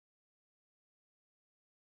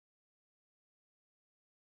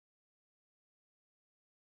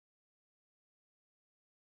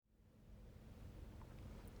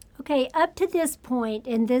Okay, up to this point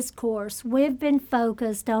in this course, we've been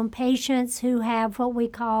focused on patients who have what we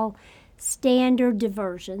call standard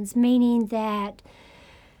diversions, meaning that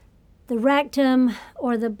the rectum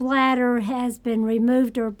or the bladder has been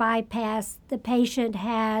removed or bypassed. The patient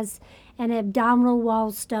has an abdominal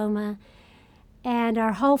wall stoma, and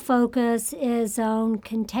our whole focus is on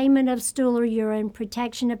containment of stool or urine,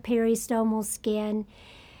 protection of peristomal skin,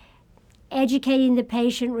 educating the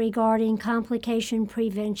patient regarding complication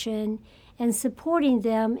prevention, and supporting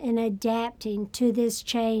them in adapting to this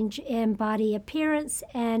change in body appearance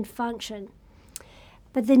and function.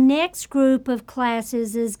 But the next group of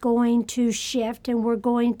classes is going to shift, and we're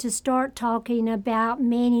going to start talking about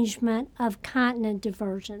management of continent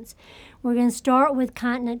diversions. We're going to start with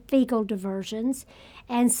continent fecal diversions,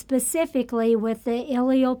 and specifically with the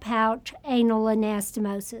ileal pouch anal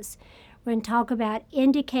anastomosis. We're going to talk about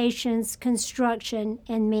indications, construction,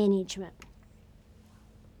 and management.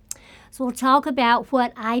 So we'll talk about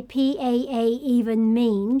what IPAA even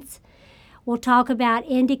means. We'll talk about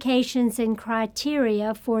indications and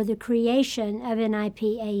criteria for the creation of an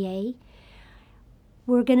IPAA.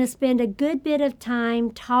 We're going to spend a good bit of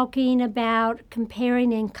time talking about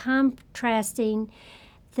comparing and contrasting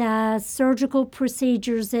the surgical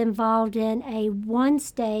procedures involved in a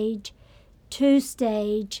 1-stage,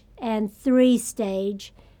 2-stage, and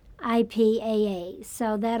 3-stage IPAA.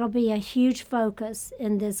 So that'll be a huge focus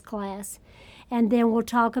in this class. And then we'll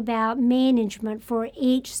talk about management for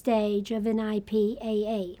each stage of an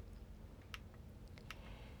IPAA.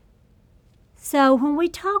 So when we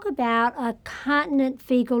talk about a continent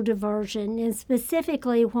fecal diversion, and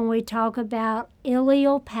specifically when we talk about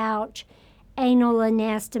ileal pouch anal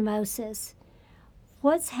anastomosis,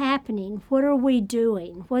 what's happening? What are we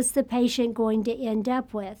doing? What's the patient going to end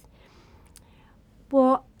up with?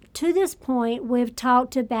 Well, to this point, we've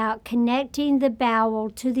talked about connecting the bowel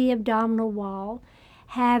to the abdominal wall,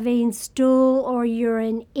 having stool or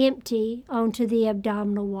urine empty onto the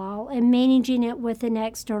abdominal wall, and managing it with an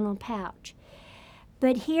external pouch.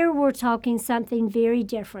 But here we're talking something very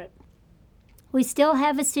different. We still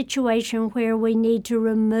have a situation where we need to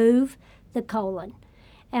remove the colon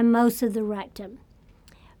and most of the rectum.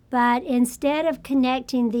 But instead of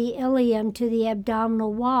connecting the ileum to the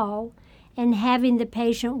abdominal wall and having the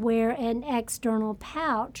patient wear an external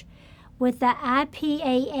pouch, with the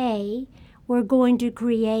IPAA, we're going to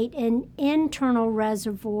create an internal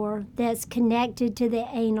reservoir that's connected to the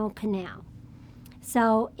anal canal.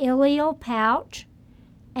 So ileal pouch,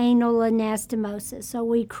 anal anastomosis. So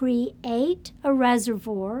we create a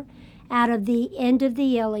reservoir out of the end of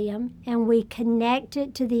the ileum, and we connect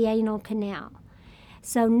it to the anal canal.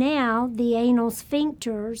 So now the anal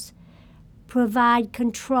sphincters provide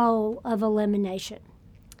control of elimination.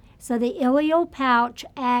 So the ileal pouch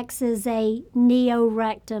acts as a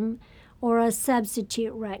neorectum or a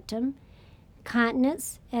substitute rectum.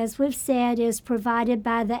 Continence, as we've said, is provided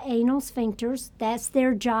by the anal sphincters. That's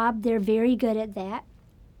their job. They're very good at that.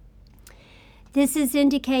 This is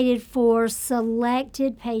indicated for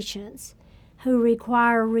selected patients who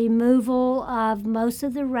require removal of most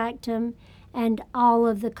of the rectum and all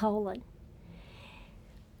of the colon.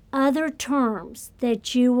 Other terms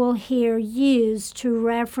that you will hear used to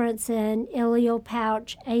reference an ileal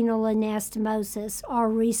pouch anal anastomosis are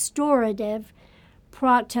restorative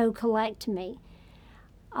proctocolectomy,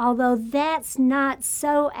 although that's not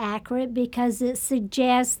so accurate because it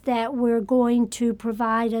suggests that we're going to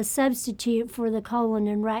provide a substitute for the colon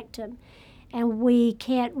and rectum, and we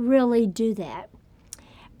can't really do that.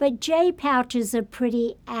 But J-pouch is a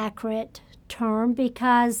pretty accurate term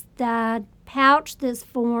because the pouch that's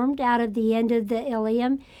formed out of the end of the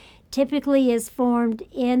ileum typically is formed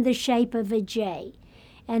in the shape of a J,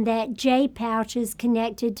 and that J pouch is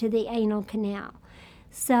connected to the anal canal.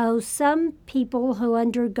 So some people who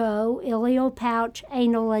undergo ileal pouch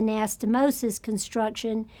anal anastomosis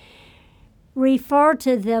construction refer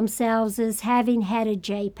to themselves as having had a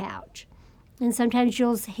J pouch. And sometimes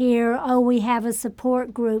you'll hear, oh, we have a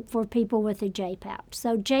support group for people with a J pouch.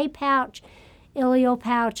 So J pouch, ileal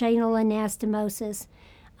pouch anal anastomosis,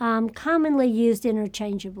 commonly used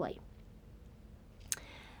interchangeably.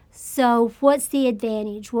 So what's the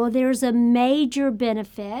advantage? Well, there's a major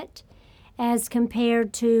benefit as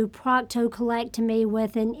compared to proctocolectomy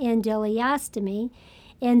with an endoleostomy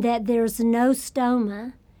in that there's no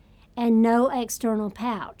stoma and no external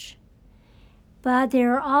pouch. But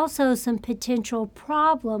there are also some potential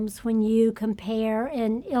problems when you compare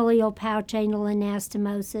an ileal pouch anal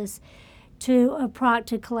anastomosis to a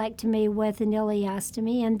proctocolectomy with an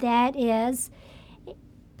ileostomy, and that is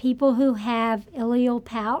people who have ileal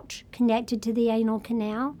pouch connected to the anal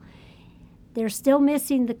canal. They're still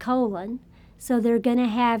missing the colon, so they're going to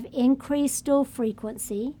have increased stool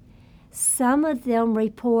frequency. Some of them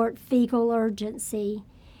report fecal urgency,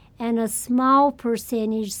 and a small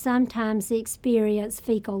percentage sometimes experience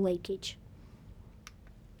fecal leakage.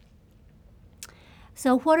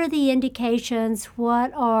 So what are the indications?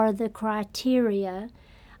 What are the criteria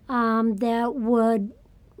that would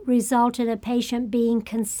result in a patient being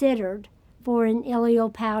considered for an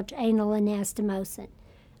ileal pouch anal anastomosis?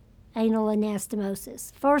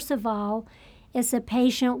 First of all, it's a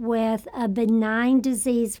patient with a benign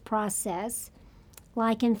disease process,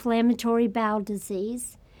 like inflammatory bowel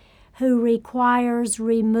disease, who requires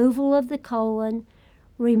removal of the colon,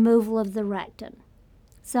 removal of the rectum.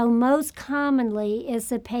 So most commonly,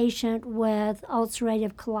 it's a patient with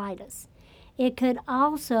ulcerative colitis. It could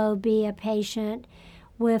also be a patient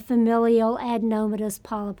with familial adenomatous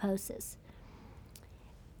polyposis.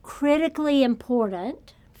 Critically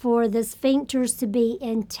important for the sphincters to be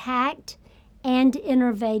intact and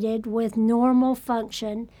innervated with normal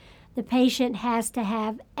function, the patient has to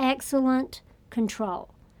have excellent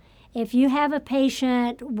control. If you have a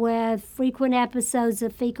patient with frequent episodes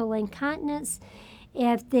of fecal incontinence,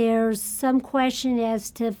 if there's some question as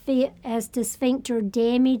to sphincter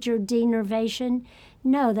damage or denervation,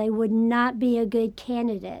 no, they would not be a good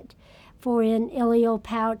candidate for an ileal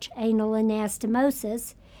pouch anal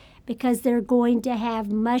anastomosis, because they're going to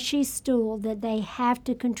have mushy stool that they have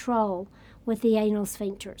to control with the anal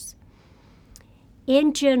sphincters.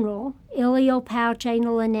 In general, ileal pouch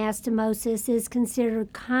anal anastomosis is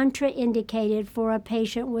considered contraindicated for a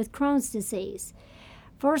patient with Crohn's disease.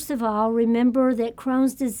 First of all, remember that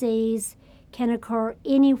Crohn's disease can occur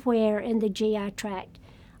anywhere in the GI tract,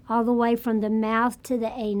 all the way from the mouth to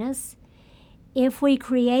the anus. If we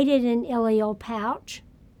created an ileal pouch,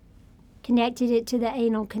 connected it to the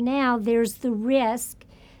anal canal, there's the risk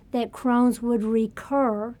that Crohn's would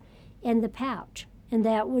recur in the pouch, and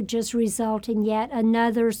that would just result in yet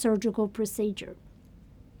another surgical procedure.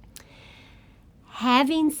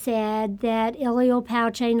 Having said that ileal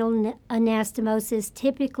pouch anal anastomosis is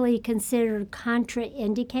typically considered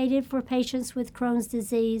contraindicated for patients with Crohn's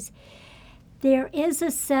disease, there is a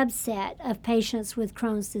subset of patients with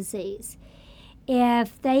Crohn's disease.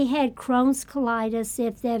 If they had Crohn's colitis,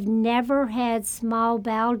 if they've never had small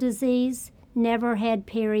bowel disease, never had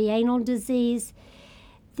perianal disease,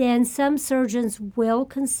 then some surgeons will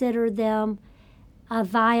consider them a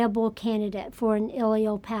viable candidate for an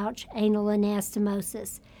ileal pouch anal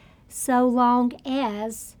anastomosis, so long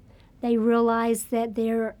as they realize that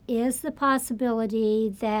there is the possibility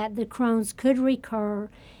that the Crohn's could recur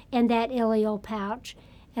in that ileal pouch,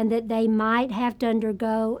 and that they might have to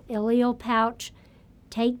undergo ileal pouch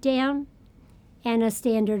takedown and a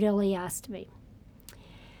standard ileostomy.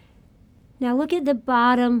 Now look at the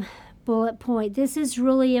bottom bullet point. This is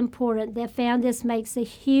really important. They found this makes a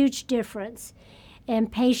huge difference in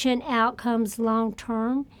patient outcomes long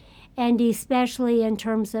term, and especially in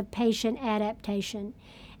terms of patient adaptation.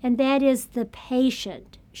 And that is, the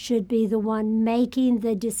patient should be the one making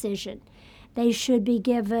the decision. They should be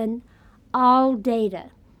given all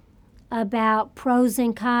data about pros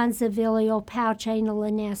and cons of ileal pouch anal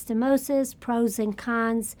anastomosis, pros and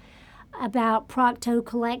cons about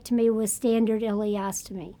proctocolectomy with standard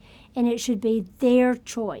ileostomy. And it should be their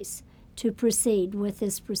choice to proceed with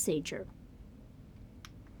this procedure.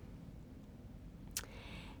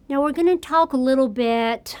 Now we're going to talk a little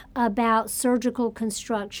bit about surgical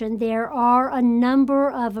construction. There are a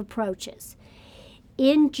number of approaches.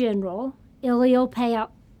 In general, ileal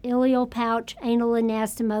pouch anal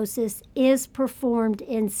anastomosis is performed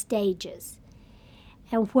in stages.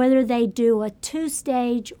 And whether they do a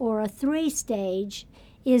 2-stage or a 3-stage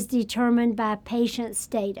is determined by patient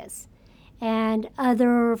status and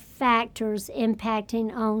other factors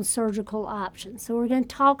impacting on surgical options. So we're going to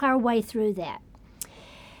talk our way through that.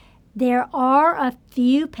 There are a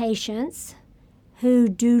few patients who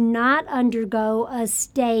do not undergo a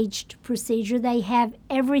staged procedure. They have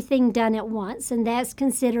everything done at once, and that's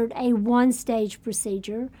considered a 1-stage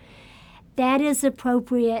procedure. That is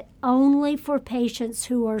appropriate only for patients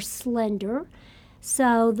who are slender.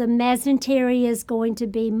 So the mesentery is going to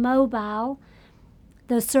be mobile.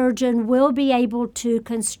 The surgeon will be able to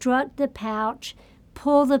construct the pouch,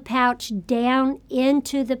 pull the pouch down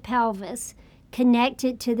into the pelvis, connect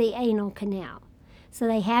it to the anal canal. So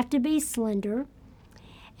they have to be slender,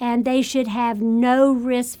 and they should have no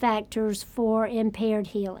risk factors for impaired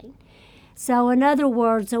healing. So in other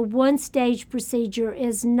words, a 1-stage procedure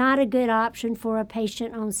is not a good option for a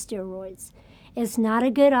patient on steroids. It's not a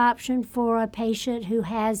good option for a patient who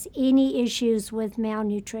has any issues with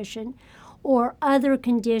malnutrition, or other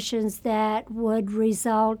conditions that would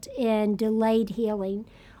result in delayed healing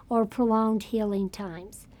or prolonged healing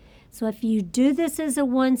times. So if you do this as a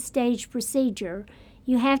one-stage procedure,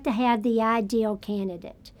 you have to have the ideal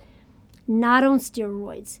candidate, not on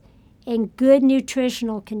steroids, in good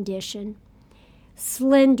nutritional condition,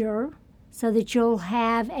 slender, so that you'll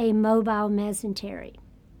have a mobile mesentery.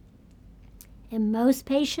 In most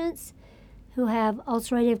patients who have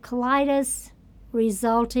ulcerative colitis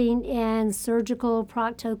resulting in surgical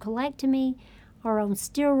proctocolectomy or on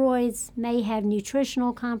steroids may have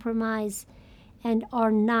nutritional compromise and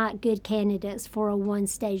are not good candidates for a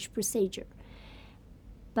one-stage procedure.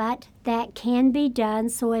 But that can be done.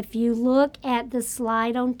 So if you look at the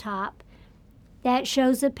slide on top, that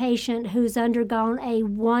shows a patient who's undergone a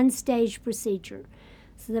one-stage procedure.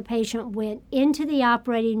 So the patient went into the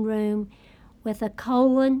operating room with a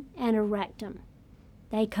colon and a rectum.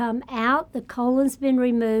 They come out, the colon's been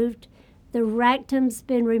removed, the rectum's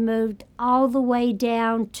been removed all the way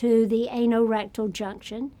down to the anorectal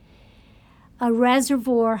junction. A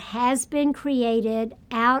reservoir has been created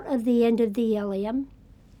out of the end of the ileum.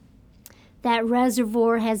 That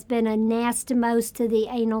reservoir has been anastomosed to the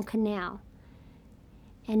anal canal.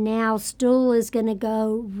 And now stool is going to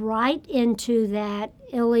go right into that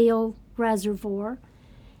ileal reservoir.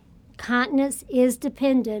 Continence is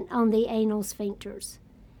dependent on the anal sphincters.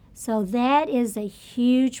 So that is a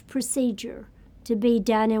huge procedure to be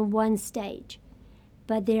done in one stage.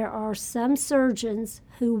 But there are some surgeons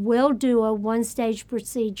who will do a one-stage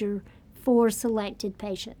procedure for selected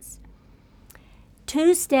patients.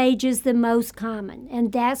 Two-stage is the most common,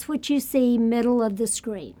 and that's what you see middle of the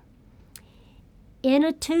screen. In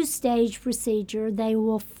a two-stage procedure, they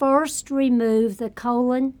will first remove the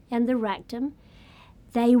colon and the rectum.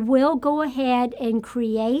 They will go ahead and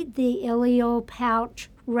create the ileal pouch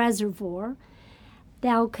reservoir.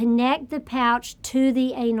 They'll connect the pouch to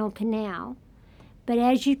the anal canal. But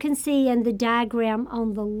as you can see in the diagram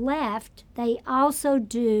on the left, they also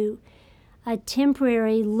do a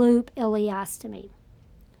temporary loop ileostomy.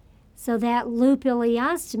 So that loop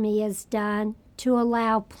ileostomy is done to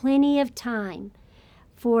allow plenty of time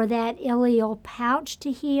for that ileal pouch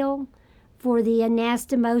to heal, for the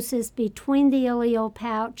anastomosis between the ileal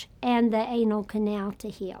pouch and the anal canal to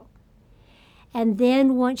heal. And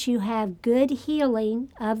then once you have good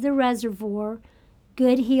healing of the reservoir,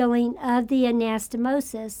 good healing of the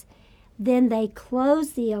anastomosis, then they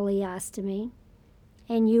close the ileostomy,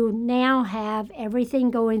 and you now have everything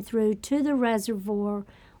going through to the reservoir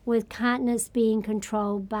with continence being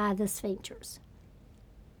controlled by the sphincters.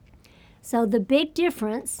 So the big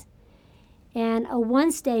difference in a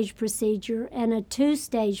one-stage procedure and a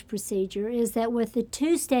two-stage procedure is that with the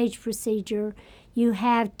two-stage procedure, you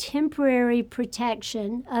have temporary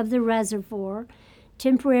protection of the reservoir,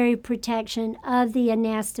 temporary protection of the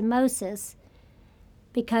anastomosis,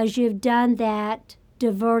 because you've done that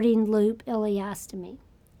diverting loop ileostomy.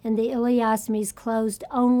 And the ileostomy is closed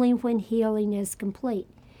only when healing is complete.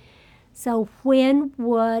 So when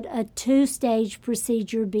would a two-stage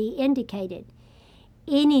procedure be indicated?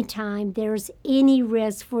 Anytime there's any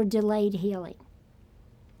risk for delayed healing.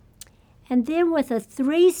 And then with a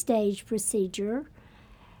three-stage procedure,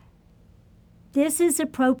 this is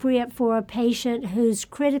appropriate for a patient who's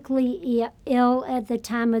critically ill at the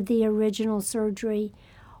time of the original surgery,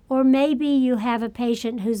 or maybe you have a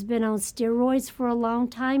patient who's been on steroids for a long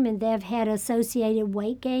time and they've had associated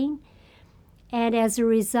weight gain. And as a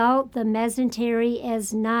result, the mesentery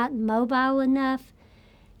is not mobile enough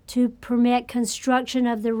to permit construction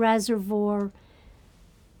of the reservoir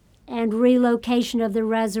and relocation of the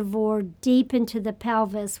reservoir deep into the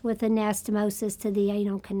pelvis with anastomosis to the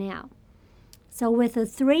anal canal. So with a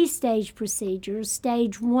three-stage procedure,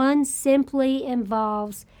 stage one simply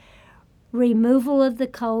involves removal of the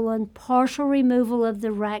colon, partial removal of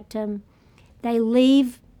the rectum. They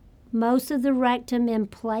leave most of the rectum in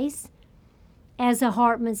place as a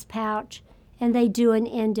Hartmann's pouch, and they do an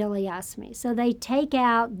endoileostomy. So they take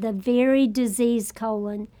out the very diseased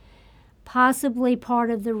colon, possibly part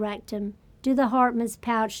of the rectum, do the Hartmann's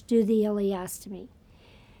pouch, do the ileostomy.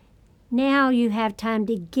 Now you have time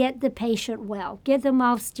to get the patient well, get them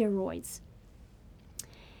off steroids,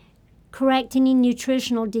 correct any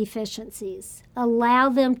nutritional deficiencies, allow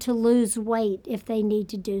them to lose weight if they need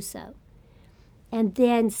to do so. And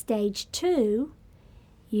then stage two,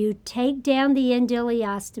 you take down the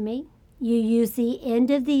endoileostomy, you use the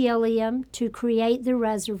end of the ileum to create the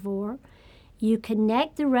reservoir, you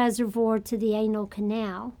connect the reservoir to the anal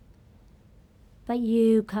canal, but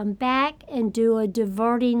you come back and do a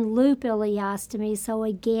diverting loop ileostomy. So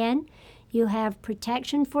again, you have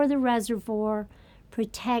protection for the reservoir,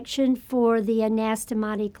 protection for the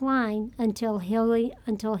anastomotic line until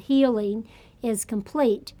healing is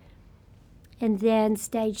complete. And then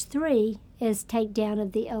stage 3 is takedown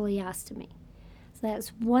of the ileostomy. So that's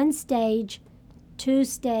 1 stage, 2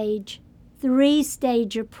 stage, 3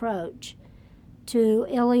 stage approach to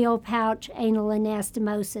ileal pouch anal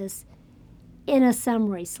anastomosis in a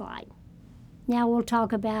summary slide. Now we'll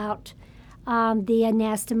talk about the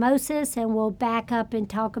anastomosis, and we'll back up and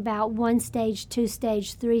talk about 1 stage, 2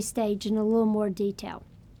 stage, 3 stage in a little more detail.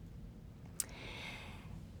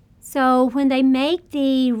 So when they make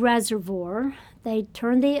the reservoir, they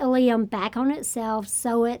turn the ileum back on itself,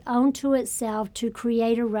 sew it onto itself to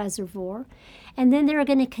create a reservoir, and then they're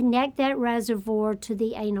going to connect that reservoir to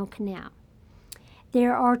the anal canal.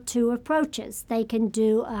 There are 2 approaches. They can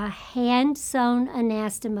do a hand-sewn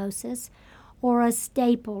anastomosis or a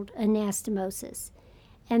stapled anastomosis,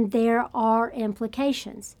 and there are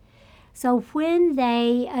implications. So when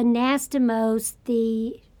they anastomose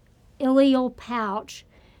the ileal pouch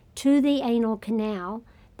to the anal canal,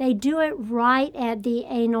 they do it right at the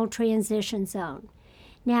anal transition zone.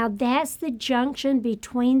 Now that's the junction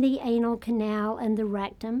between the anal canal and the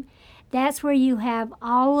rectum. That's where you have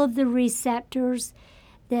all of the receptors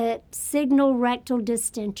that signal rectal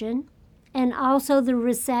distension, and also the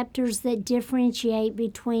receptors that differentiate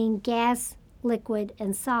between gas, liquid,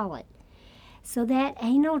 and solid. So that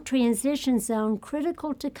anal transition zone,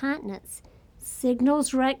 critical to continence,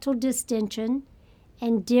 signals rectal distension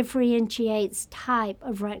and differentiates type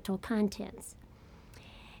of rectal contents.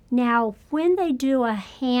 Now, when they do a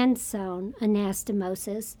hand-sewn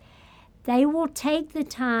anastomosis, they will take the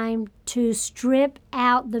time to strip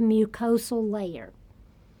out the mucosal layer.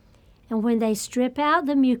 And when they strip out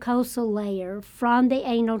the mucosal layer from the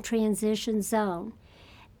anal transition zone,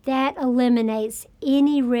 that eliminates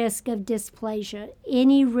any risk of dysplasia,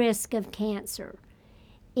 any risk of cancer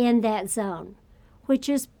in that zone, which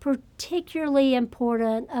is particularly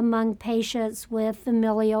important among patients with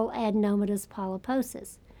familial adenomatous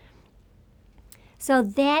polyposis. So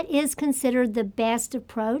that is considered the best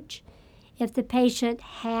approach if the patient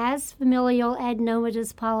has familial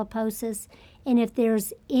adenomatous polyposis and if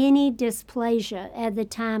there's any dysplasia at the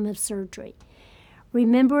time of surgery.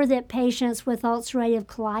 Remember that patients with ulcerative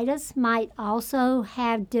colitis might also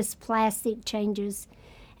have dysplastic changes,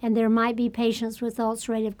 and there might be patients with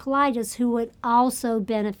ulcerative colitis who would also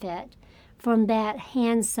benefit from that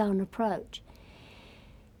hand-sewn approach.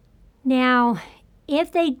 Now,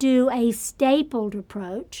 if they do a stapled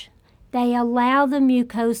approach, they allow the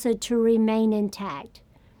mucosa to remain intact,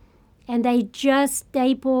 and they just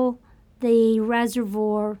staple the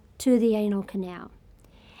reservoir to the anal canal.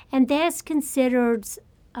 And that's considered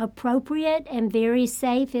appropriate and very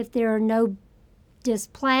safe if there are no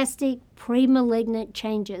dysplastic premalignant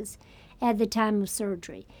changes at the time of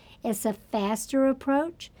surgery. It's a faster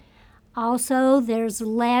approach. Also, there's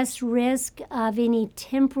less risk of any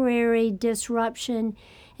temporary disruption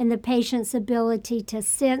in the patient's ability to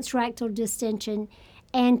sense rectal distension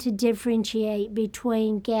and to differentiate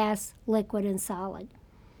between gas, liquid, and solid.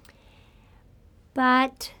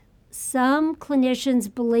 But some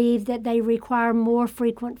clinicians believe that they require more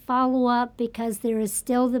frequent follow-up because there is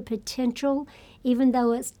still the potential, even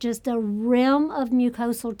though it's just a rim of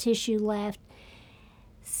mucosal tissue left,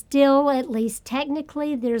 still, at least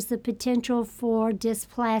technically, there's the potential for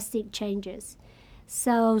dysplastic changes.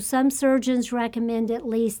 So some surgeons recommend at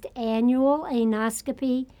least annual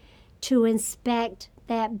anoscopy to inspect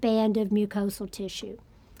that band of mucosal tissue.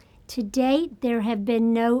 To date, there have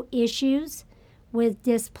been no issues with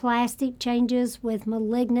dysplastic changes with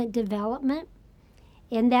malignant development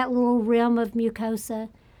in that little rim of mucosa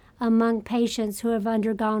among patients who have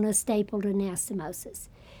undergone a stapled anastomosis.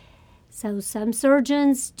 So some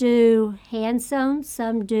surgeons do hand-sewn,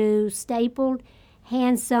 some do stapled.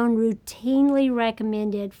 Hand-sewn routinely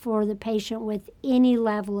recommended for the patient with any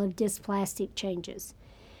level of dysplastic changes.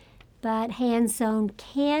 But hand-sewn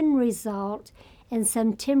can result in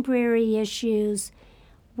some temporary issues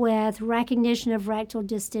with recognition of rectal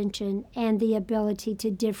distension and the ability to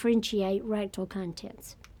differentiate rectal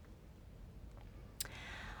contents.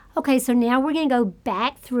 Okay, so now we're going to go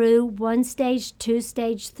back through 1 stage, 2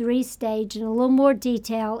 stage, 3 stage in a little more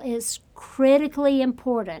detail. It's critically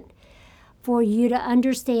important for you to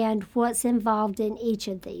understand what's involved in each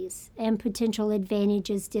of these and potential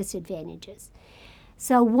advantages, disadvantages.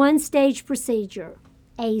 So 1 stage procedure,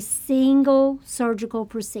 a single surgical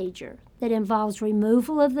procedure that involves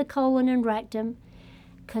removal of the colon and rectum,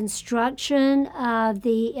 construction of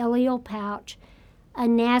the ileal pouch,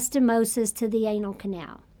 anastomosis to the anal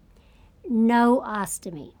canal. No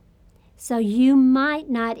ostomy. So you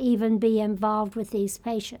might not even be involved with these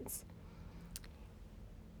patients.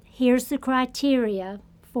 Here's the criteria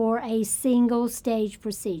for a single-stage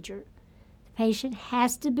procedure. The patient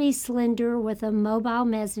has to be slender with a mobile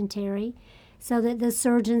mesentery so that the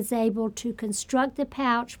surgeon's able to construct the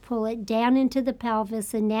pouch, pull it down into the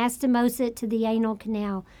pelvis, anastomose it to the anal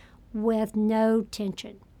canal with no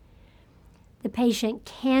tension. The patient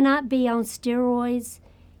cannot be on steroids,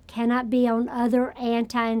 cannot be on other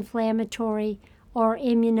anti-inflammatory or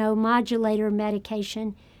immunomodulator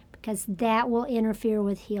medication because that will interfere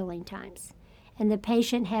with healing times. And the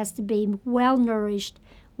patient has to be well nourished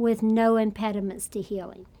with no impediments to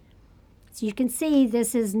healing. So you can see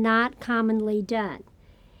this is not commonly done.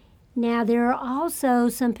 Now there are also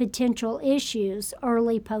some potential issues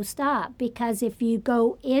early post-op because if you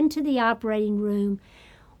go into the operating room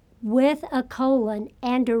with a colon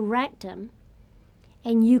and a rectum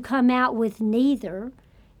and you come out with neither,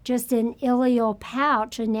 just an ileal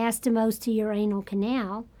pouch anastomosed to your anal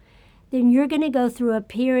canal, then you're going to go through a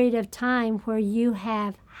period of time where you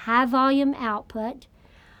have high volume output,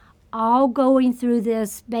 all going through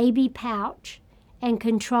this baby pouch and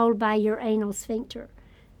controlled by your anal sphincter.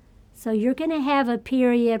 So you're going to have a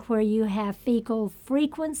period where you have fecal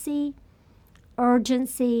frequency,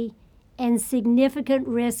 urgency, and significant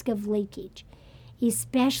risk of leakage,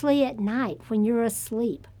 especially at night when you're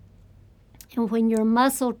asleep and when your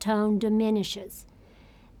muscle tone diminishes.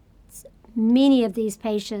 Many of these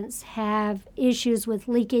patients have issues with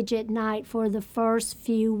leakage at night for the first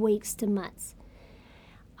few weeks to months.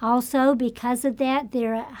 Also, because of that,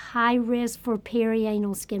 they're at high risk for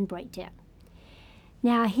perianal skin breakdown.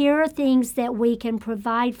 Now, here are things that we can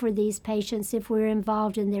provide for these patients if we're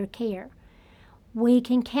involved in their care. We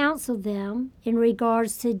can counsel them in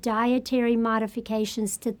regards to dietary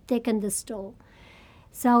modifications to thicken the stool.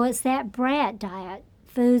 So it's that brat diet,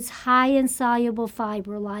 foods high in soluble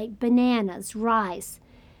fiber like bananas, rice,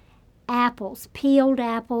 apples, peeled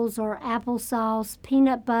apples or applesauce,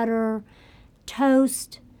 peanut butter,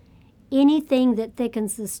 toast, anything that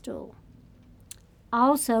thickens the stool.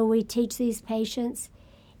 Also, we teach these patients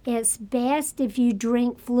it's best if you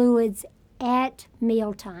drink fluids at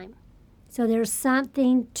mealtime. So there's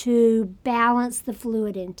something to balance the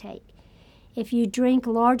fluid intake. If you drink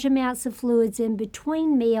large amounts of fluids in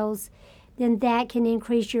between meals, then that can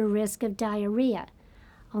increase your risk of diarrhea.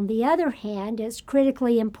 On the other hand, it's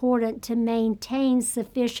critically important to maintain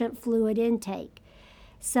sufficient fluid intake.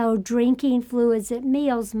 So drinking fluids at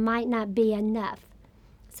meals might not be enough.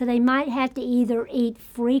 So they might have to either eat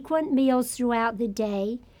frequent meals throughout the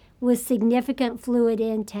day with significant fluid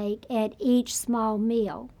intake at each small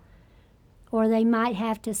meal, or they might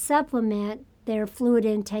have to supplement their fluid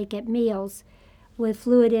intake at meals with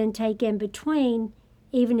fluid intake in between,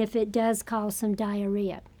 even if it does cause some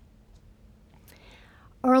diarrhea.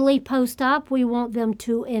 Early post-op, we want them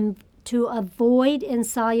to avoid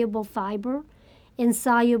insoluble fiber.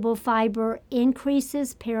 Insoluble fiber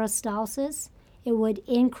increases peristalsis. It would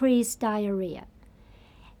increase diarrhea.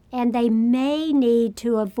 And they may need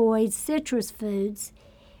to avoid citrus foods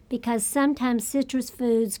because sometimes citrus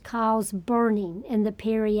foods cause burning in the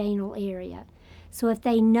perianal area. So if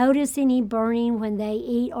they notice any burning when they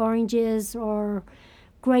eat oranges or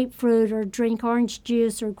grapefruit or drink orange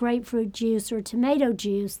juice or grapefruit juice or tomato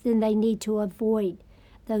juice, then they need to avoid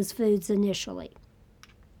those foods initially.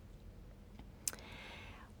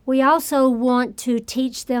 We also want to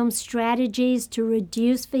teach them strategies to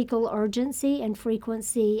reduce fecal urgency and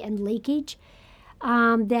frequency and leakage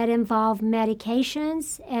that involve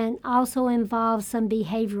medications and also involve some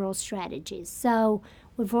behavioral strategies. So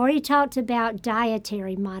we've already talked about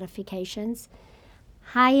dietary modifications,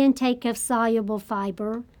 high intake of soluble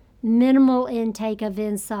fiber, minimal intake of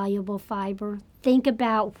insoluble fiber. Think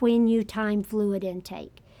about when you time fluid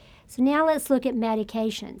intake. So now let's look at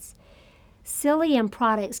medications. Psyllium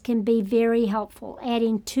products can be very helpful.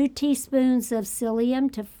 Adding 2 teaspoons of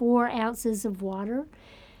psyllium to 4 ounces of water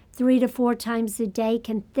 3 to 4 times a day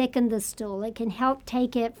can thicken the stool. It can help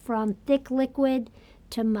take it from thick liquid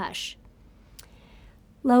to mush.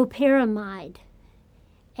 Loperamide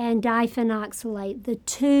and diphenoxylate, the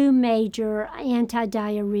 2 major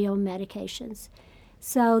antidiarrheal medications.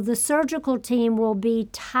 So the surgical team will be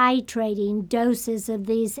titrating doses of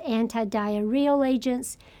these antidiarrheal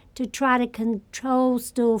agents to try to control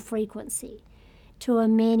stool frequency to a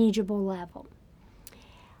manageable level.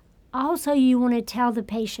 Also, you want to tell the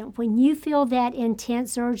patient when you feel that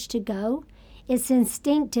intense urge to go, it's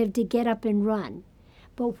instinctive to get up and run.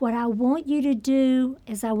 But what I want you to do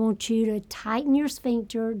is I want you to tighten your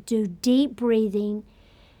sphincter, do deep breathing,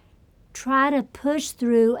 try to push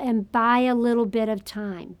through and buy a little bit of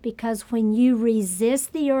time, because when you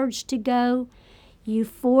resist the urge to go, you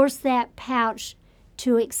force that pouch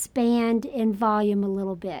to expand in volume a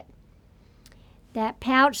little bit. That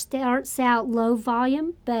pouch starts out low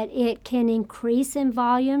volume, but it can increase in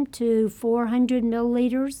volume to 400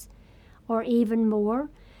 milliliters or even more.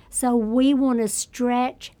 So we want to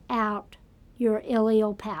stretch out your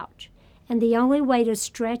ileal pouch. And the only way to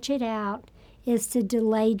stretch it out is to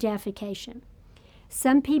delay defecation.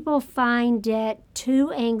 Some people find it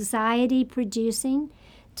too anxiety producing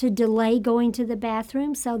to delay going to the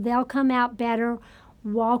bathroom, so they'll come out better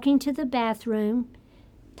walking to the bathroom,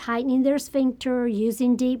 tightening their sphincter,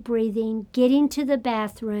 using deep breathing, getting to the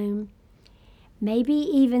bathroom, maybe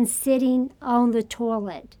even sitting on the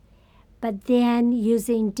toilet, but then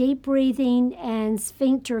using deep breathing and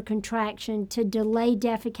sphincter contraction to delay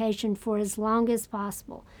defecation for as long as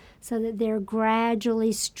possible, so that they're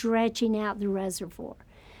gradually stretching out the reservoir.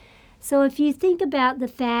 So if you think about the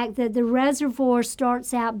fact that the reservoir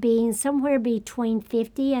starts out being somewhere between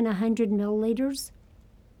 50 and 100 milliliters,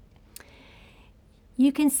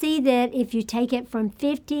 you can see that if you take it from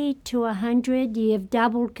 50 to 100, you have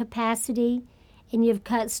doubled capacity and you've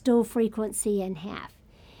cut stool frequency in half.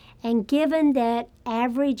 And given that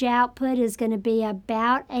average output is going to be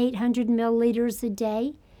about 800 milliliters a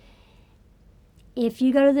day, if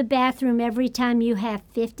you go to the bathroom every time you have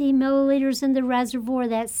 50 milliliters in the reservoir,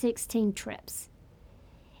 that's 16 trips.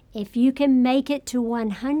 If you can make it to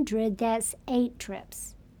 100, that's 8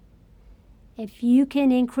 trips. If you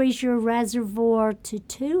can increase your reservoir to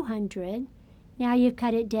 200, now you've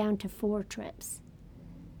cut it down to 4 trips.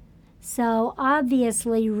 So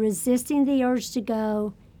obviously, resisting the urge to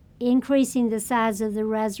go, increasing the size of the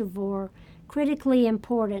reservoir, critically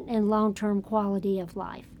important in long-term quality of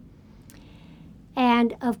life.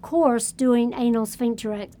 And of course, doing anal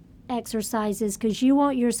sphincter exercises, because you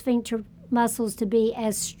want your sphincter muscles to be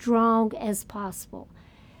as strong as possible.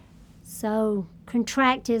 So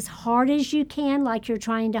contract as hard as you can, like you're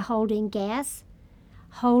trying to hold in gas.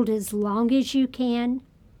 Hold as long as you can.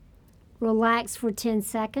 Relax for 10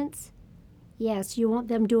 seconds. Yes, you want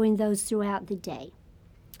them doing those throughout the day.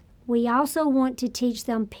 We also want to teach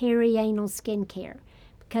them perianal skincare,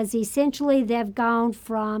 because essentially they've gone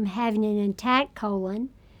from having an intact colon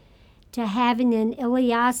to having an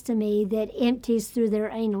ileostomy that empties through their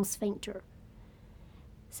anal sphincter.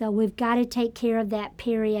 So we've got to take care of that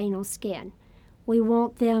perianal skin. We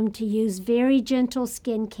want them to use very gentle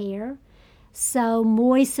skin care, so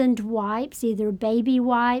moistened wipes, either baby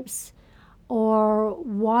wipes or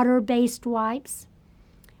water-based wipes.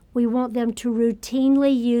 We want them to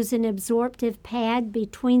routinely use an absorptive pad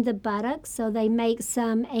between the buttocks, so they make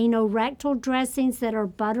some anorectal dressings that are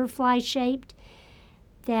butterfly-shaped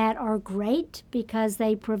that are great because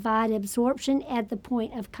they provide absorption at the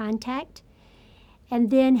point of contact. And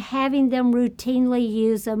then having them routinely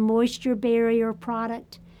use a moisture barrier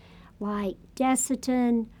product like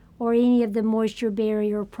Desitin or any of the moisture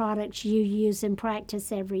barrier products you use in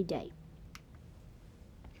practice every day.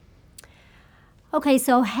 Okay,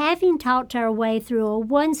 so having talked our way through a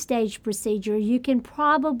one-stage procedure, you can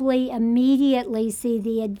probably immediately see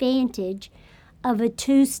the advantage of a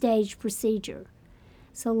two-stage procedure.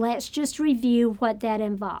 So let's just review what that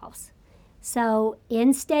involves. So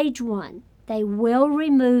in stage 1, they will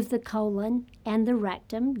remove the colon and the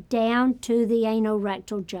rectum down to the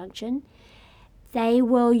anorectal junction. They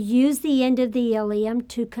will use the end of the ileum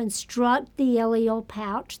to construct the ileal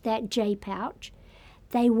pouch, that J pouch.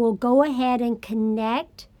 They will go ahead and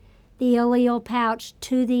connect the ileal pouch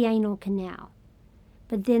to the anal canal.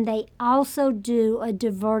 But then they also do a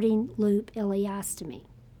diverting loop ileostomy.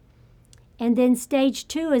 And then stage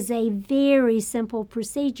 2 is a very simple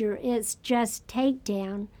procedure. It's just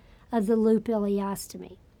takedown of the loop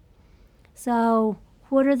ileostomy. So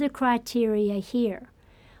what are the criteria here?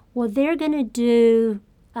 Well, they're going to do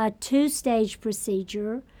a two-stage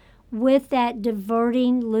procedure with that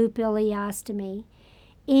diverting loop ileostomy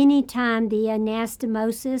anytime the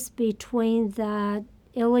anastomosis between the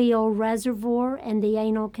ileal reservoir and the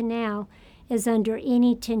anal canal is under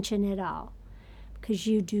any tension at all, because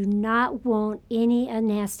you do not want any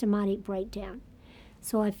anastomotic breakdown.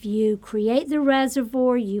 So if you create the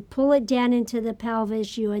reservoir, you pull it down into the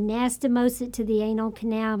pelvis, you anastomose it to the anal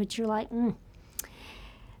canal, but you're like,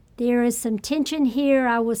 there is some tension here.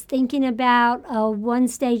 I was thinking about a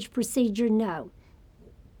one-stage procedure. No,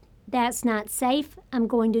 that's not safe. I'm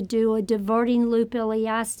going to do a diverting loop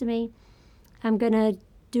ileostomy. I'm going to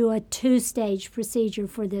do a two-stage procedure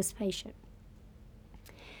for this patient.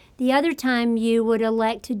 The other time you would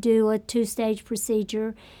elect to do a two-stage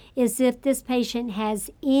procedure is if this patient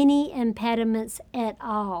has any impediments at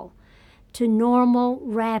all to normal,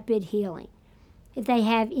 rapid healing. If they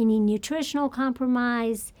have any nutritional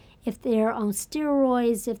compromise, if they're on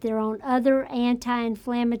steroids, if they're on other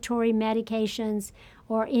anti-inflammatory medications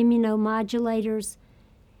or immunomodulators,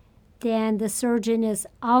 then the surgeon is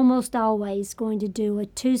almost always going to do a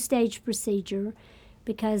two-stage procedure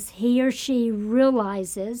because he or she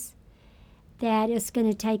realizes that it's going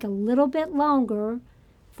to take a little bit longer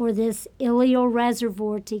for this ileal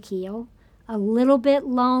reservoir to heal, a little bit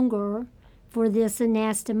longer for this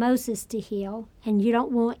anastomosis to heal, and you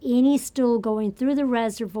don't want any stool going through the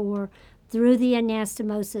reservoir, through the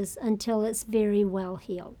anastomosis until it's very well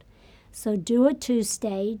healed. So do a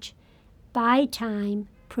two-stage, buy time,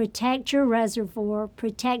 protect your reservoir,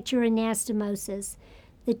 protect your anastomosis.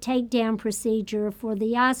 The takedown procedure for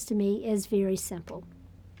the ostomy is very simple.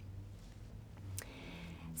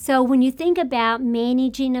 So when you think about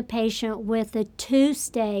managing a patient with a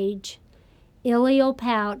two-stage ileal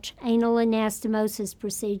pouch anal anastomosis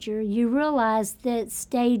procedure, you realize that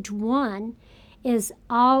stage 1 is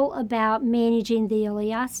all about managing the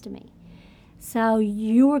ileostomy. So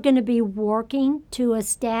you are going to be working to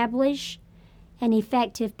establish an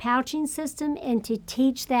effective pouching system and to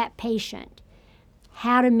teach that patient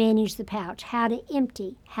how to manage the pouch, how to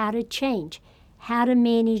empty, how to change, how to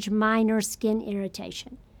manage minor skin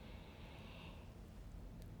irritation.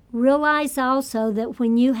 Realize also that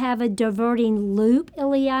when you have a diverting loop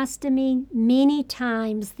ileostomy, many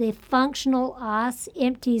times the functional os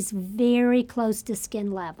empties very close to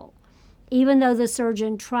skin level. Even though the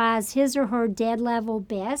surgeon tries his or her dead level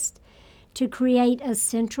best to create a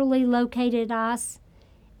centrally located os,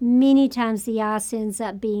 many times the os ends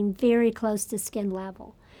up being very close to skin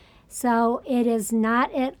level. So it is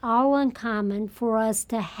not at all uncommon for us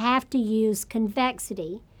to have to use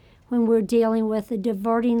convexity when we're dealing with a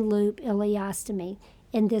diverting loop ileostomy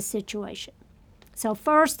in this situation. So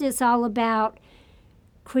first, it's all about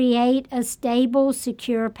create a stable,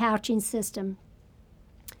 secure pouching system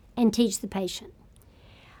and teach the patient.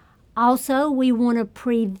 Also, we want to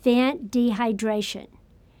prevent dehydration.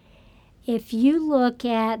 If you look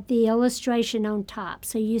at the illustration on top,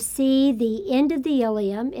 so you see the end of the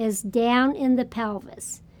ileum is down in the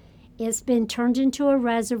pelvis. It's been turned into a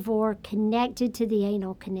reservoir connected to the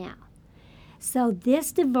anal canal. So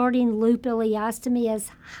this diverting loop ileostomy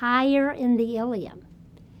is higher in the ileum.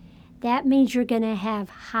 That means you're going to have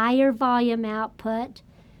higher volume output,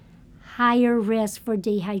 higher risk for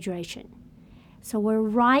dehydration. So we're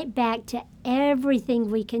right back to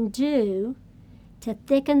everything we can do to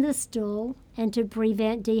thicken the stool and to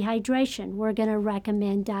prevent dehydration. We're going to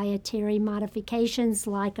recommend dietary modifications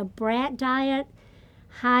like a brat diet,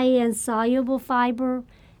 high in soluble fiber,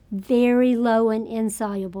 very low in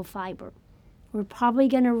insoluble fiber. We're probably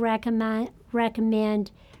going to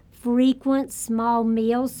recommend frequent small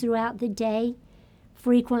meals throughout the day,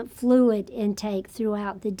 frequent fluid intake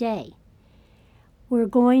throughout the day. We're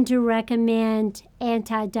going to recommend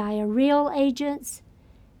anti-diarrheal agents,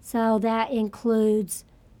 so that includes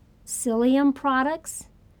psyllium products,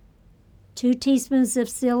 2 teaspoons of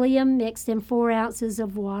psyllium mixed in 4 ounces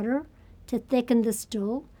of water to thicken the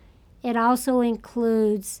stool. It also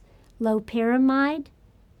includes loperamide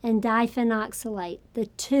and diphenoxylate, the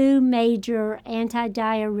 2 major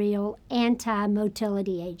anti-diarrheal,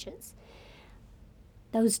 anti-motility agents.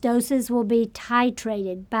 Those doses will be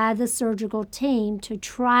titrated by the surgical team to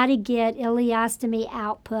try to get ileostomy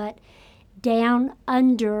output down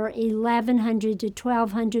under 1,100 to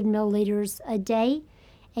 1,200 milliliters a day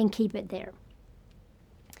and keep it there.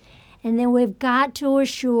 And then we've got to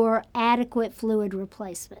assure adequate fluid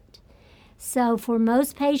replacement. So for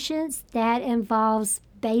most patients, that involves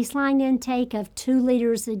baseline intake of 2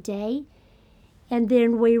 liters a day, and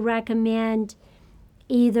then we recommend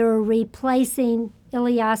either replacing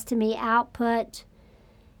ileostomy output,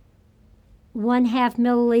 1/2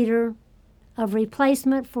 milliliter of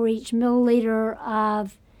replacement for each milliliter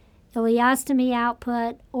of ileostomy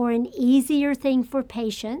output, or an easier thing for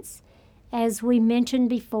patients, as we mentioned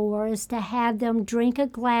before, is to have them drink a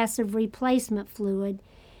glass of replacement fluid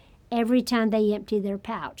every time they empty their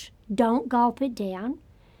pouch. Don't gulp it down,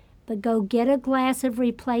 but go get a glass of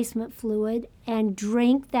replacement fluid and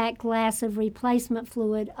drink that glass of replacement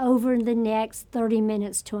fluid over the next 30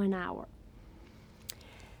 minutes to an hour.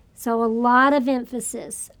 So a lot of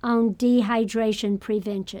emphasis on dehydration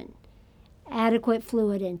prevention, adequate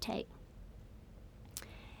fluid intake.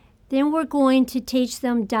 Then we're going to teach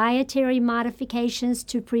them dietary modifications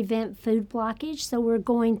to prevent food blockage. So we're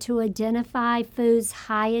going to identify foods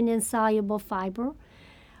high in insoluble fiber.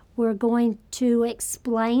 we're going to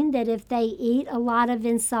explain that if they eat a lot of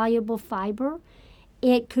insoluble fiber,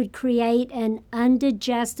 it could create an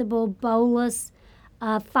undigestible bolus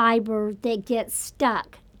of fiber that gets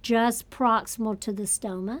stuck just proximal to the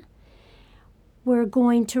stoma. We're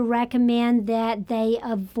going to recommend that they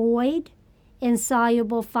avoid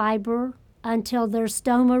insoluble fiber until their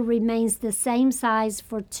stoma remains the same size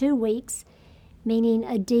for 2 weeks, meaning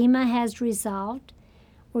edema has resolved.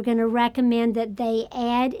 We're going to recommend that they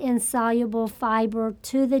add insoluble fiber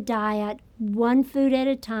to the diet, 1 food at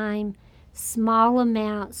a time, small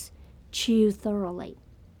amounts, chew thoroughly.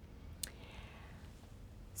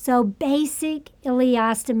 So basic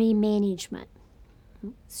ileostomy management.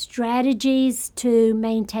 Strategies to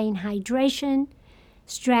maintain hydration,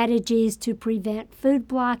 strategies to prevent food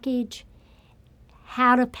blockage,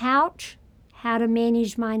 how to pouch, how to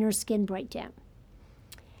manage minor skin breakdown.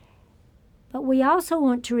 But we also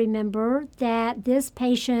want to remember that this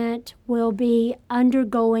patient will be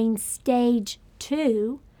undergoing stage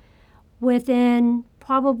 2 within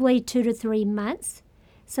probably 2 to 3 months.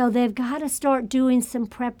 So they've got to start doing some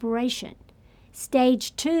preparation.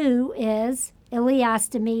 Stage 2 is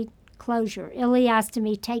ileostomy closure,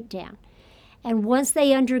 ileostomy takedown. And once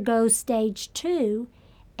they undergo stage 2,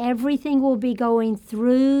 everything will be going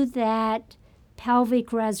through that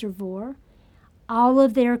pelvic reservoir. All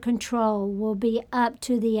of their control will be up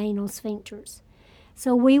to the anal sphincters.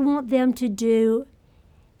 So we want them to do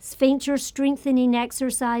sphincter strengthening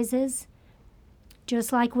exercises,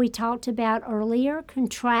 just like we talked about earlier.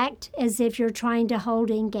 Contract as if you're trying to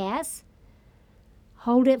hold in gas.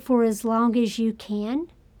 Hold it for as long as you can.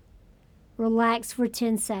 Relax for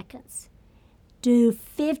 10 seconds. Do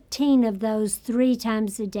 15 of those 3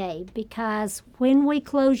 times a day, because when we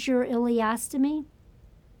close your ileostomy,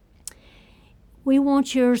 we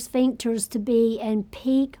want your sphincters to be in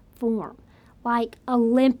peak form, like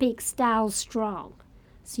Olympic-style strong.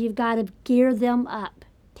 So you've got to gear them up.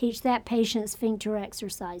 Teach that patient sphincter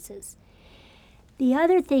exercises. The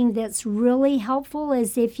other thing that's really helpful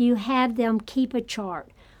is if you have them keep a chart.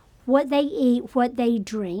 What they eat, what they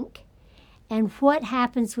drink, and what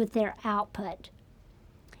happens with their output.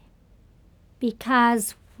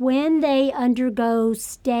 Because when they undergo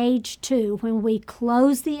stage 2, when we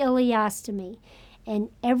close the ileostomy and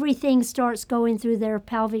everything starts going through their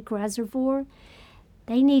pelvic reservoir,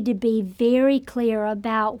 they need to be very clear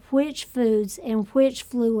about which foods and which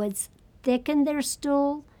fluids thicken their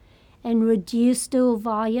stool and reduce stool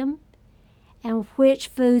volume, and which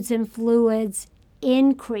foods and fluids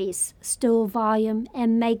increase stool volume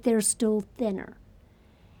and make their stool thinner.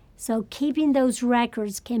 So keeping those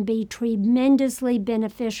records can be tremendously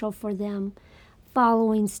beneficial for them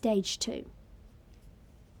following stage 2.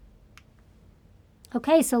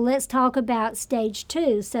 Okay, so let's talk about stage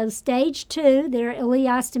 2. So stage 2, their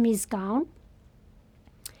ileostomy's gone.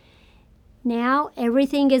 Now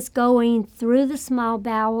everything is going through the small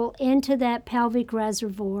bowel into that pelvic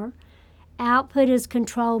reservoir. Output is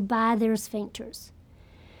controlled by their sphincters.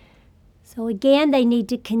 So again, they need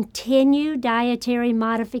to continue dietary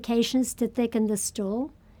modifications to thicken the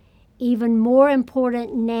stool. Even more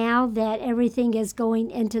important now that everything is going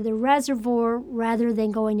into the reservoir rather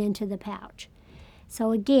than going into the pouch.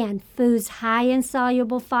 So again, foods high in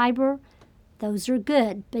soluble fiber, those are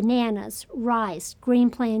good. Bananas, rice, green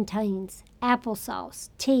plantains, applesauce,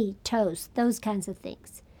 tea, toast, those kinds of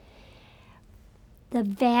things. The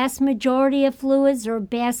vast majority of fluids are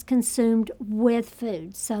best consumed with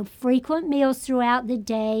food. So frequent meals throughout the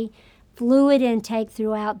day, fluid intake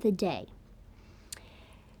throughout the day.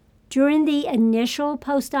 During the initial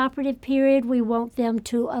postoperative period, we want them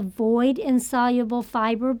to avoid insoluble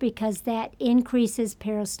fiber because that increases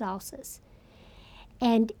peristalsis.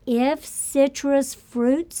 And if citrus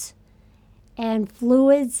fruits and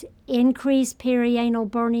fluids increase perianal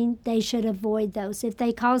burning, they should avoid those. If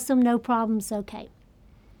they cause them, no problems, okay.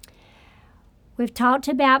 We've talked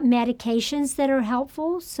about medications that are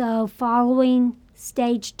helpful. So following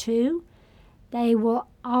stage 2, they will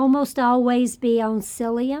almost always be on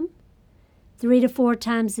psyllium 3 to 4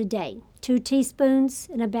 times a day. 2 teaspoons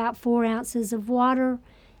and about 4 ounces of water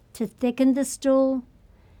to thicken the stool,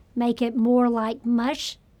 make it more like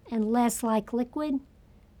mush and less like liquid.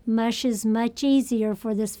 Mush is much easier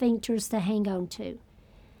for the sphincters to hang on to.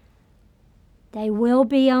 They will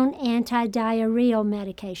be on anti-diarrheal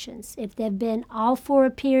medications. If they've been off for a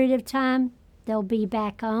period of time, they'll be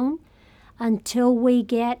back on until we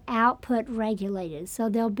get output regulated. So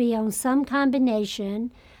they'll be on some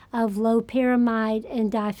combination of loperamide and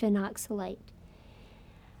diphenoxylate.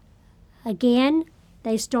 Again,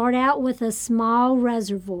 they start out with a small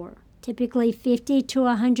reservoir, typically 50 to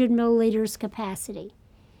 100 milliliters capacity.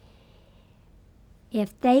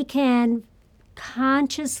 If they can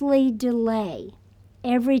consciously delay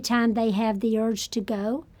every time they have the urge to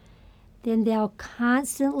go, then they'll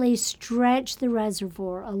constantly stretch the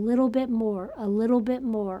reservoir a little bit more, a little bit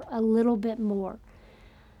more, a little bit more,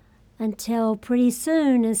 until pretty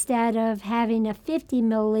soon, instead of having a 50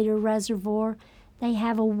 milliliter reservoir, they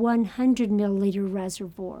have a 100 milliliter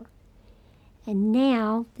reservoir. And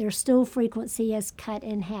now their stool frequency is cut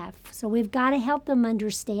in half. So we've got to help them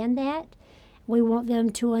understand that. We want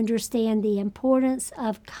them to understand the importance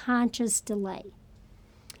of conscious delay.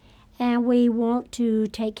 And we want to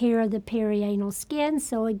take care of the perianal skin.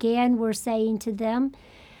 So again, we're saying to them,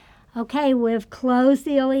 okay, we've closed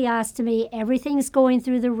the ileostomy. Everything's going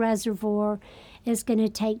through the reservoir. It's going to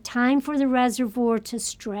take time for the reservoir to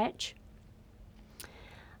stretch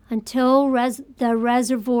until the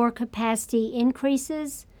reservoir capacity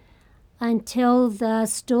increases, until the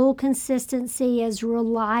stool consistency is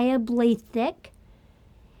reliably thick.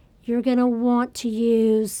 You're going to want to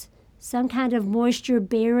use some kind of moisture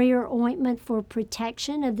barrier ointment for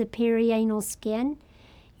protection of the perianal skin.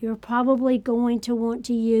 You're probably going to want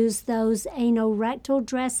to use those anorectal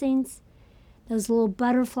dressings, those little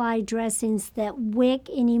butterfly dressings that wick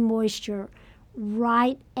any moisture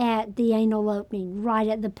right at the anal opening, right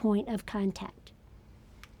at the point of contact.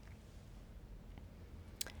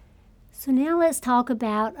 So now let's talk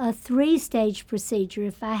about a 3-stage procedure.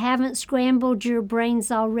 If I haven't scrambled your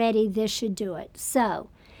brains already, this should do it. So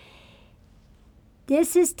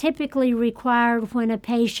this is typically required when a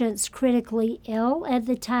patient's critically ill at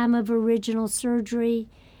the time of original surgery.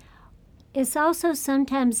 It's also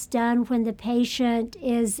sometimes done when the patient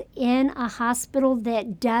is in a hospital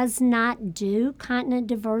that does not do continent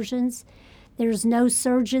diversions. There's no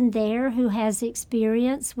surgeon there who has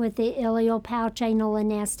experience with the ileal pouch anal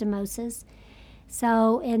anastomosis.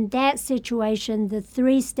 So in that situation, the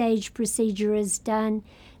 3-stage procedure is done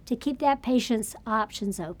to keep that patient's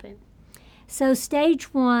options open. So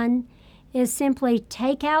stage 1 is simply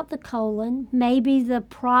take out the colon, maybe the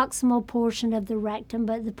proximal portion of the rectum,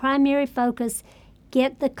 but the primary focus,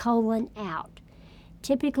 get the colon out.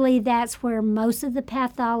 Typically that's where most of the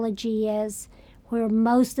pathology is, where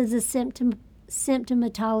most of the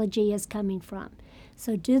symptomatology is coming from.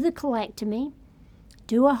 So do the colectomy,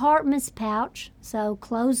 do a Hartmann's pouch, so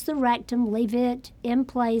close the rectum, leave it in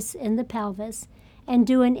place in the pelvis, and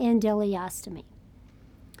do an endoileostomy.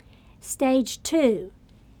 Stage 2,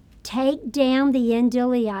 take down the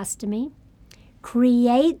endoileostomy,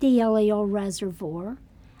 create the ileal reservoir,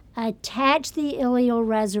 attach the ileal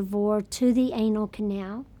reservoir to the anal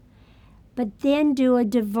canal, but then do a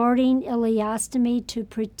diverting ileostomy to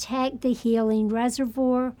protect the healing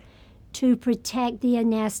reservoir, to protect the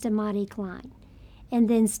anastomotic line. And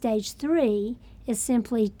then stage 3 is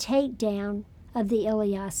simply take down of the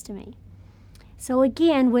ileostomy. So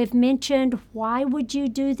again, we've mentioned why would you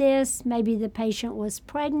do this? Maybe the patient was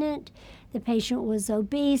pregnant, the patient was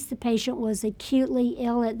obese, the patient was acutely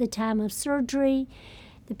ill at the time of surgery,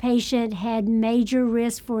 the patient had major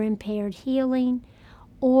risk for impaired healing,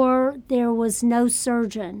 or there was no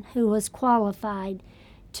surgeon who was qualified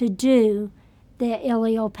to do the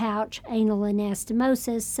ileal pouch anal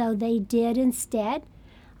anastomosis, so they did instead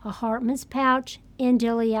a Hartmann's pouch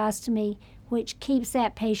endoileostomy, which keeps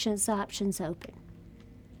that patient's options open.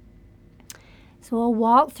 So we'll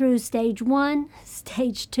walk through stage 1,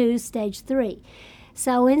 stage 2, stage 3.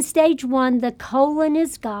 So in stage 1, the colon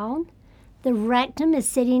is gone. The rectum is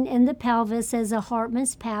sitting in the pelvis as a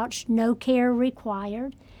Hartmann's pouch, no care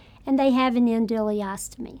required, and they have an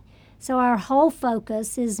endoileostomy. So our whole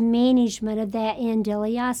focus is management of that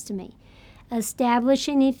endoileostomy,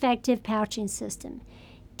 establishing effective pouching system,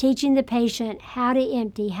 teaching the patient how to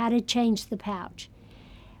empty, how to change the pouch.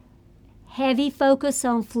 Heavy focus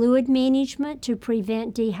on fluid management to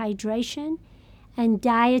prevent dehydration, and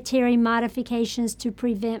dietary modifications to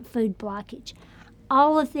prevent food blockage.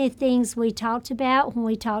 All of the things we talked about when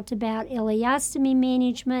we talked about ileostomy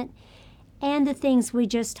management, and the things we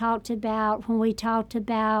just talked about when we talked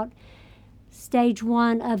about stage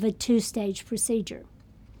 1 of a 2-stage procedure.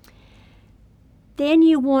 Then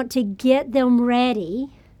you want to get them ready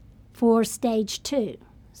for stage 2.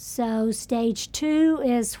 So stage 2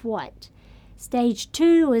 is what? Stage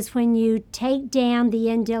 2 is when you take down the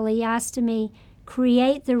endoileostomy,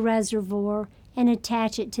 create the reservoir, and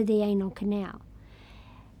attach it to the anal canal.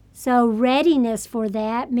 So readiness for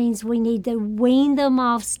that means we need to wean them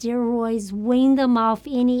off steroids, wean them off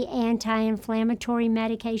any anti-inflammatory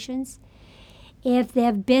medications. If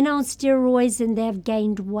they've been on steroids and they've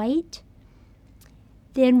gained weight,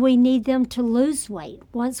 then we need them to lose weight.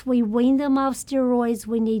 Once we wean them off steroids,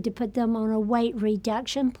 we need to put them on a weight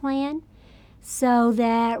reduction plan so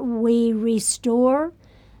that we restore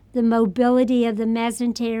the mobility of the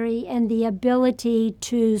mesentery and the ability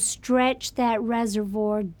to stretch that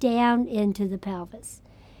reservoir down into the pelvis.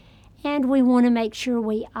 And we want to make sure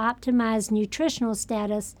we optimize nutritional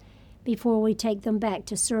status before we take them back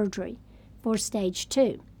to surgery for stage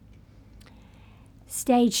 2.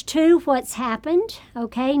 Stage 2, what's happened?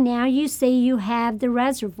 Okay, now you see you have the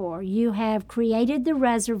reservoir. You have created the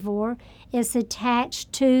reservoir. It's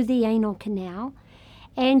attached to the anal canal,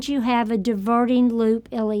 and you have a diverting loop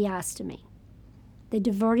ileostomy. The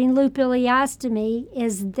diverting loop ileostomy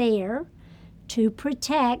is there to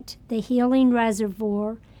protect the healing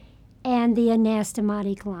reservoir and the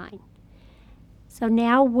anastomotic line. So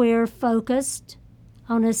now we're focused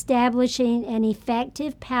on establishing an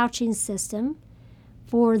effective pouching system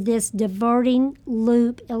for this diverting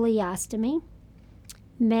loop ileostomy.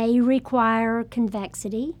 May require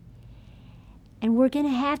convexity. And we're going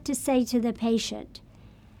to have to say to the patient,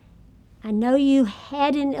 I know you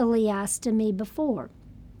had an ileostomy before,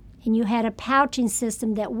 and you had a pouching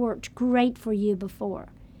system that worked great for you before.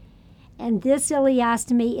 And this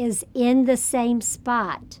ileostomy is in the same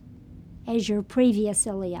spot as your previous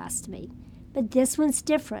ileostomy. But this one's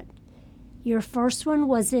different. Your first one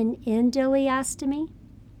was an end ileostomy.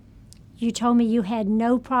 You told me you had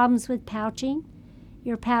no problems with pouching.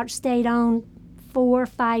 Your pouch stayed on 4 or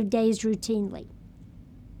 5 days routinely.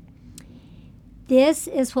 This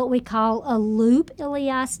is what we call a loop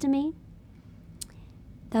ileostomy.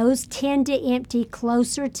 Those tend to empty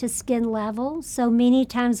closer to skin level, so many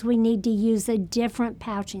times we need to use a different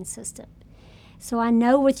pouching system. So I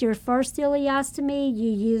know with your first ileostomy,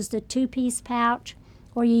 you used a 2-piece pouch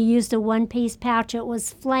or you used a 1-piece pouch. It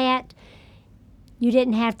was flat. You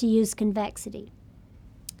didn't have to use convexity.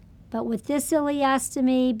 But with this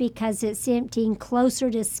ileostomy, because it's emptying closer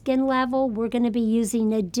to skin level, we're going to be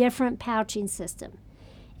using a different pouching system.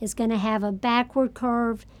 It's going to have a backward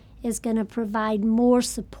curve. It's going to provide more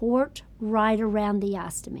support right around the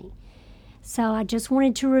ostomy. So I just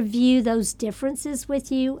wanted to review those differences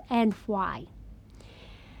with you and why.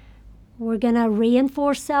 We're going to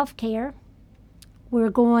reinforce self-care.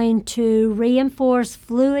 We're going to reinforce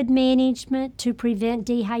fluid management to prevent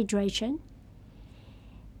dehydration.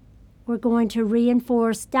 We're going to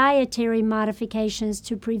reinforce dietary modifications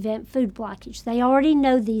to prevent food blockage. They already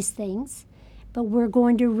know these things, but we're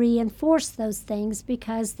going to reinforce those things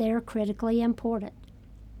because they're critically important.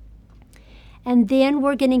 And then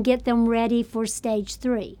we're going to get them ready for stage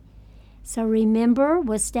 3. So remember,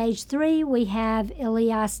 with stage 3, we have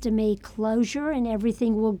ileostomy closure and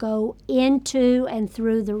everything will go into and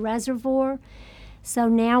through the reservoir. So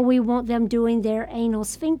now we want them doing their anal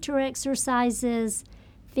sphincter exercises,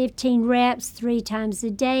 15 reps 3 times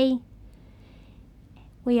a day.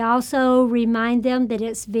 We also remind them that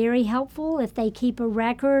it's very helpful if they keep a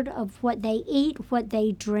record of what they eat, what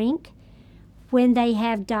they drink, when they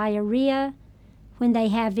have diarrhea, when they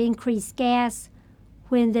have increased gas,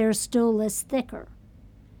 when their stool is thicker,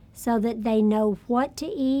 so that they know what to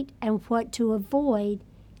eat and what to avoid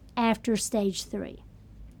after stage 3.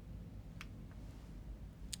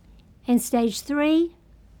 In stage 3,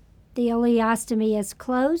 the ileostomy is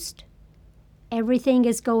closed. Everything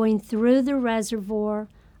is going through the reservoir.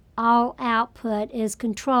 All output is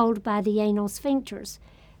controlled by the anal sphincters.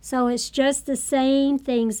 So it's just the same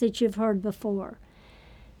things that you've heard before.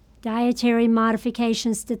 Dietary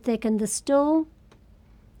modifications to thicken the stool.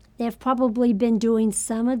 They've probably been doing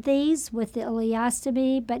some of these with the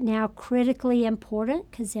ileostomy, but now critically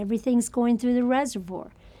important because everything's going through the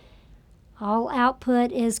reservoir. All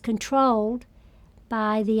output is controlled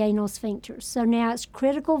by the anal sphincters. So now it's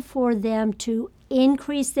critical for them to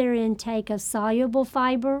increase their intake of soluble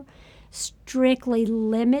fiber, strictly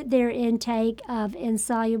limit their intake of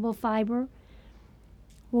insoluble fiber.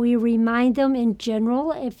 We remind them in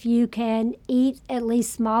general, if you can eat at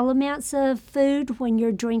least small amounts of food when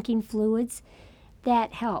you're drinking fluids,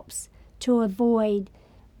 that helps to avoid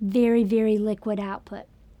very, very liquid output.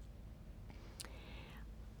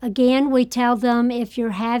 Again, we tell them if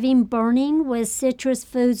you're having burning with citrus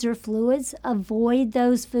foods or fluids, avoid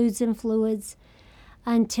those foods and fluids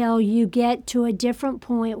until you get to a different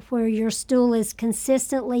point where your stool is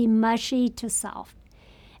consistently mushy to soft.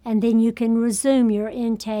 And then you can resume your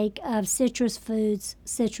intake of citrus foods,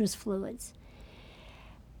 citrus fluids.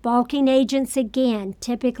 Bulking agents, again,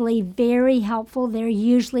 typically very helpful. They're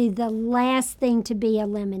usually the last thing to be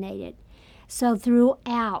eliminated. So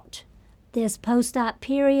throughout this post-op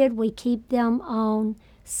period, we keep them on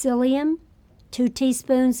psyllium, 2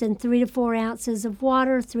 teaspoons and 3 to 4 ounces of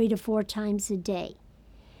water 3 to 4 times a day.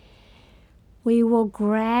 We will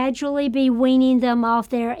gradually be weaning them off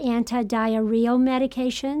their antidiarrheal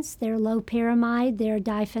medications, their loperamide, their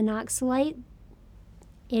diphenoxylate,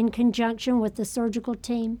 in conjunction with the surgical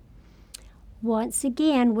team. Once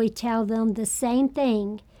again, we tell them the same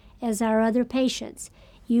thing as our other patients.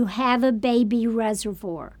 You have a baby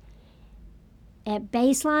reservoir. At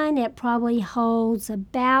baseline, it probably holds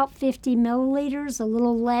about 50 milliliters, a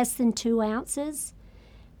little less than 2 ounces,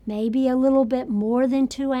 maybe a little bit more than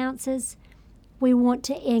 2 ounces. We want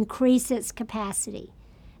to increase its capacity.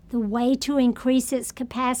 The way to increase its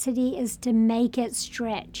capacity is to make it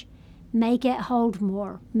stretch, make it hold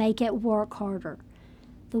more, make it work harder.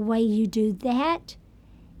 The way you do that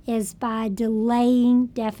is by delaying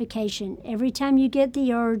defecation. Every time you get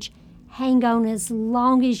the urge, hang on as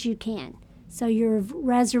long as you can so your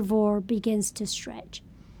reservoir begins to stretch.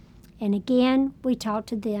 And again, we talk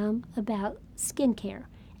to them about skin care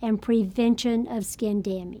and prevention of skin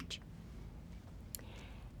damage.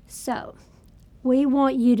 So, we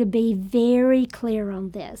want you to be very clear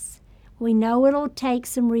on this. We know it'll take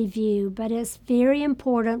some review, but it's very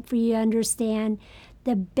important for you to understand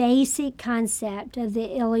the basic concept of the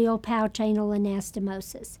ileal pouch anal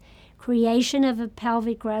anastomosis, creation of a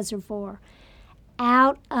pelvic reservoir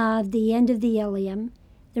out of the end of the ileum.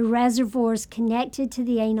 The reservoir is connected to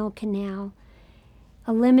the anal canal.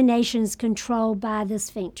 Elimination is controlled by the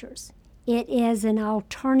sphincters. It is an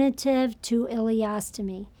alternative to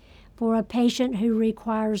ileostomy for a patient who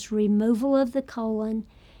requires removal of the colon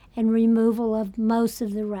and removal of most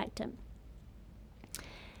of the rectum.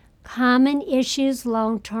 Common issues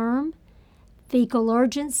long-term: fecal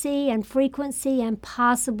urgency and frequency and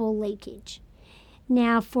possible leakage.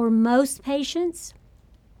 Now, for most patients,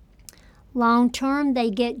 long-term, they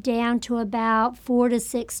get down to about 4 to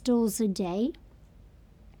 6 stools a day.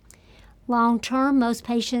 Long-term, most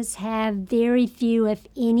patients have very few, if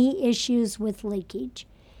any, issues with leakage.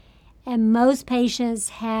 And most patients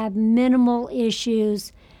have minimal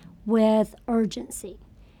issues with urgency.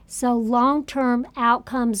 So long-term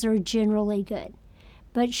outcomes are generally good.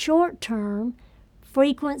 But short-term,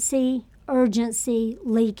 frequency, urgency,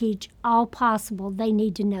 leakage, all possible. They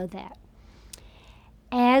need to know that.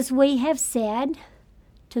 As we have said,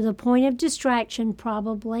 to the point of distraction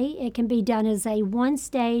probably, it can be done as a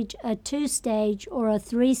 1-stage, a 2-stage, or a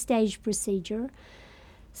 3-stage procedure.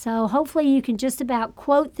 So hopefully you can just about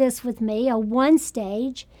quote this with me. A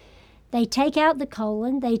 1-stage, they take out the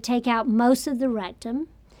colon, they take out most of the rectum,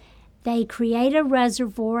 they create a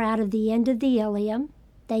reservoir out of the end of the ileum,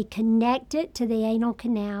 they connect it to the anal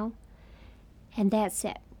canal, and that's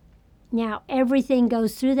it. Now everything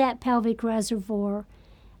goes through that pelvic reservoir,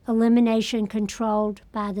 elimination controlled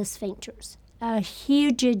by the sphincters. A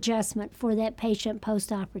huge adjustment for that patient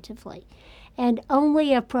postoperatively, and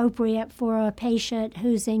only appropriate for a patient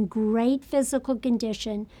who's in great physical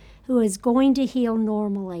condition, who is going to heal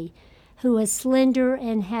normally, who is slender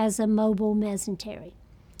and has a mobile mesentery.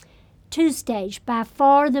 2-stage, by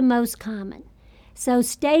far the most common. So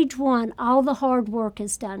stage 1, all the hard work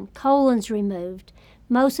is done. Colon's removed,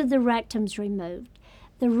 most of the rectum's removed.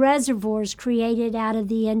 The reservoir's created out of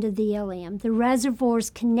the end of the ileum. The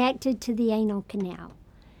reservoir's connected to the anal canal.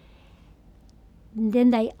 And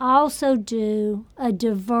then they also do a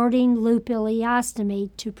diverting loop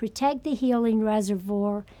ileostomy to protect the healing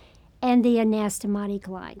reservoir and the anastomotic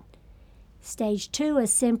line. Stage 2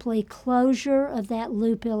 is simply closure of that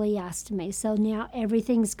loop ileostomy. So now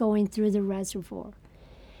everything's going through the reservoir.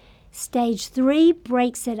 Stage 3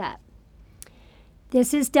 breaks it up.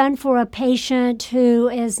 This is done for a patient who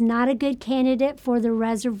is not a good candidate for the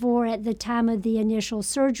reservoir at the time of the initial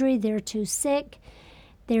surgery. They're too sick.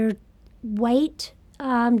 Their weight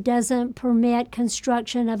doesn't permit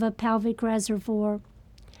construction of a pelvic reservoir,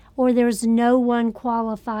 or there's no one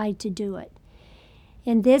qualified to do it.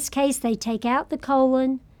 In this case, they take out the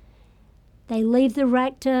colon, they leave the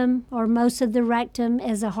rectum or most of the rectum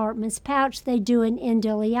as a Hartmann's pouch. They do an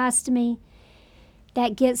endoleostomy.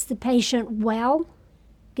 That gets the patient well,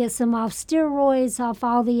 gets them off steroids, off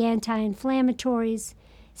all the anti-inflammatories.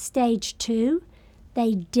 Stage 2,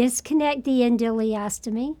 they disconnect the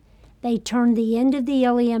endoleostomy. They turn the end of the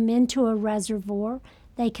ileum into a reservoir.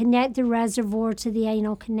 They connect the reservoir to the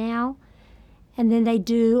anal canal, and then they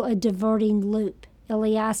do a diverting loop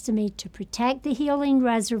ileostomy to protect the healing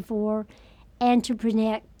reservoir and to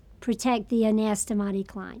protect the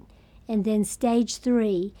anastomotic line. And then stage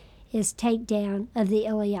 3 is takedown of the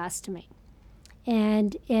ileostomy.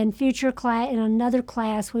 And in another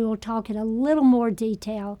class, we will talk in a little more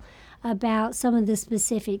detail about some of the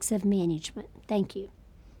specifics of management. Thank you.